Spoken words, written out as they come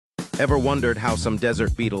Ever wondered how some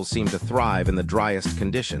desert beetles seem to thrive in the driest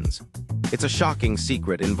conditions? It's a shocking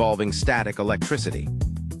secret involving static electricity.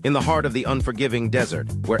 In the heart of the unforgiving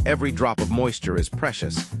desert, where every drop of moisture is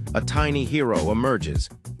precious, a tiny hero emerges.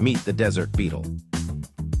 Meet the desert beetle.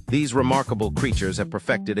 These remarkable creatures have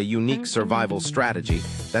perfected a unique survival strategy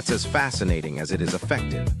that's as fascinating as it is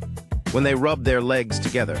effective. When they rub their legs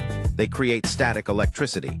together, they create static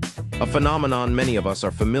electricity, a phenomenon many of us are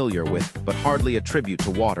familiar with but hardly attribute to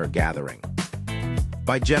water gathering.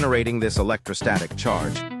 By generating this electrostatic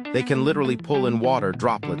charge, they can literally pull in water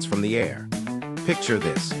droplets from the air. Picture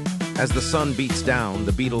this. As the sun beats down,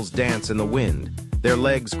 the beetles dance in the wind, their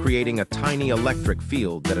legs creating a tiny electric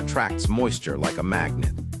field that attracts moisture like a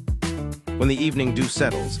magnet. When the evening dew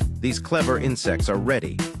settles, these clever insects are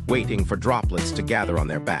ready, waiting for droplets to gather on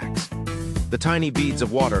their backs. The tiny beads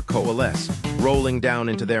of water coalesce, rolling down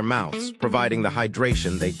into their mouths, providing the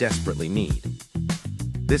hydration they desperately need.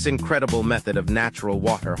 This incredible method of natural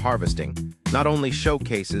water harvesting not only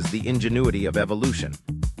showcases the ingenuity of evolution,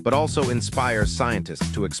 but also inspires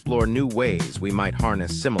scientists to explore new ways we might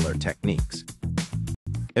harness similar techniques.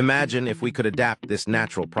 Imagine if we could adapt this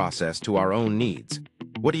natural process to our own needs.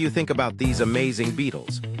 What do you think about these amazing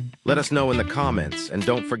beetles? Let us know in the comments, and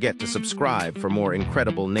don't forget to subscribe for more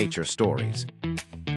incredible nature stories.